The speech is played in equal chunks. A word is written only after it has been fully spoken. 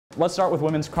Let's start with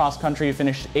women's cross country. You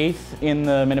finished 8th in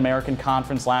the Mid-American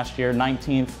Conference last year,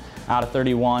 19th out of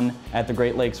 31 at the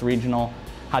Great Lakes Regional.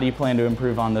 How do you plan to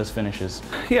improve on those finishes?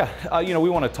 Yeah, we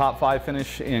want a top 5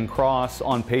 finish in cross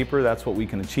on paper. That's what we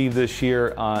can achieve this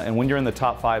year. And when you're in the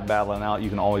top 5 battling out, you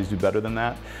can always do better than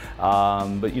that.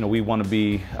 But we want to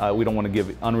be, we don't want to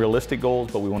give unrealistic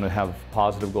goals, but we want to have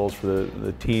positive goals for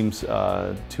the teams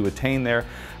to attain there.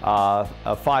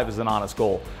 5 is an honest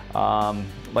goal.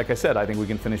 Like I said, I think we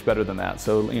can finish better than that.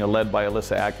 So, led by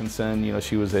Alyssa Atkinson,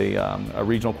 she was a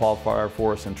regional qualifier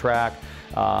for us in track.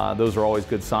 Those are always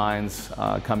good signs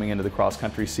coming into the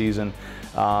cross-country season.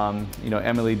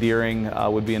 Emily Deering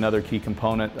would be another key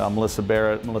component. Melissa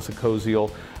Barrett, Melissa Koziel,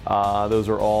 those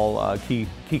are all key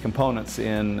components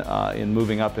in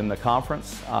moving up in the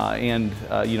conference.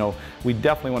 We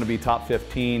definitely want to be top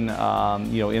 15,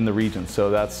 in the region. So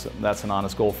that's an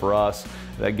honest goal for us.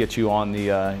 That gets you on the,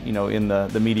 in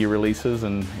the media releases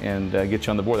and gets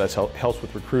you on the board. That helps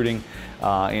with recruiting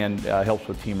and helps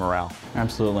with team morale.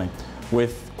 Absolutely.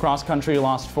 With cross country, you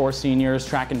lost 4 seniors,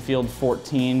 track and field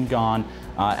 14 gone.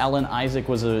 Ellen Isaac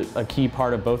was a key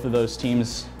part of both of those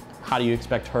teams. How do you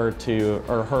expect her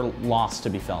loss to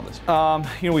be felt this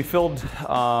year? We filled,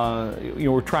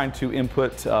 we're trying to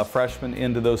input freshmen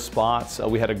into those spots.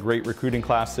 We had a great recruiting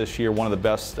class this year, one of the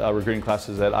best recruiting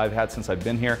classes that I've had since I've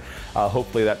been here.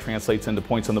 Hopefully that translates into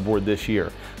points on the board this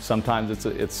year. Sometimes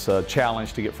it's a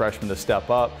challenge to get freshmen to step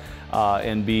up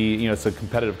and be, it's a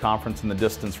competitive conference in the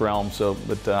distance realm.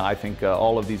 But I think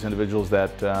all of these individuals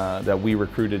that we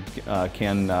recruited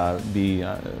can be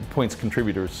points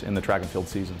contributors in the track and field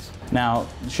seasons. Now,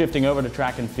 shifting over to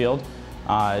track and field,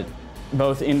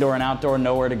 both indoor and outdoor,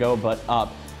 nowhere to go but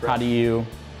up. How do you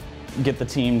get the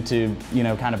team to,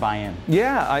 kind of buy in?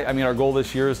 Yeah, I mean, our goal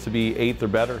this year is to be 8th or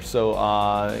better.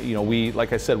 So, we,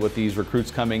 like I said, with these recruits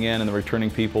coming in and the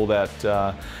returning people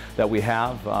that we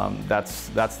have,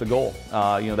 that's the goal.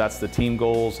 That's the team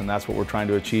goals, and that's what we're trying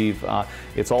to achieve.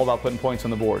 It's all about putting points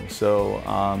on the board. So,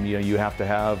 you have to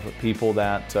have people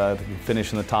that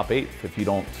finish in the top 8. If you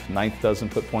don't, 9th doesn't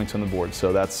put points on the board.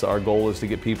 So that's our goal, is to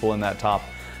get people in that top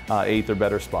 8th or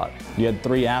better spot. You had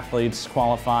 3 athletes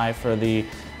qualify for the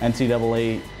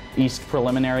NCAA East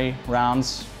preliminary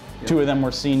rounds. Yep. 2 of them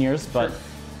were seniors, but sure.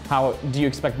 How do you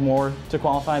expect more to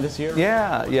qualify this year?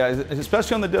 Yeah,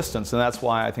 especially on the distance, and that's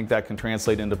why I think that can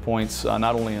translate into points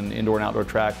not only in indoor and outdoor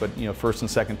track, but first and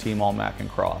second team all MAC and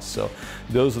cross. So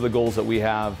those are the goals that we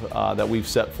have that we've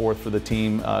set forth for the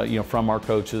team, from our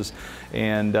coaches,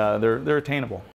 and they're attainable.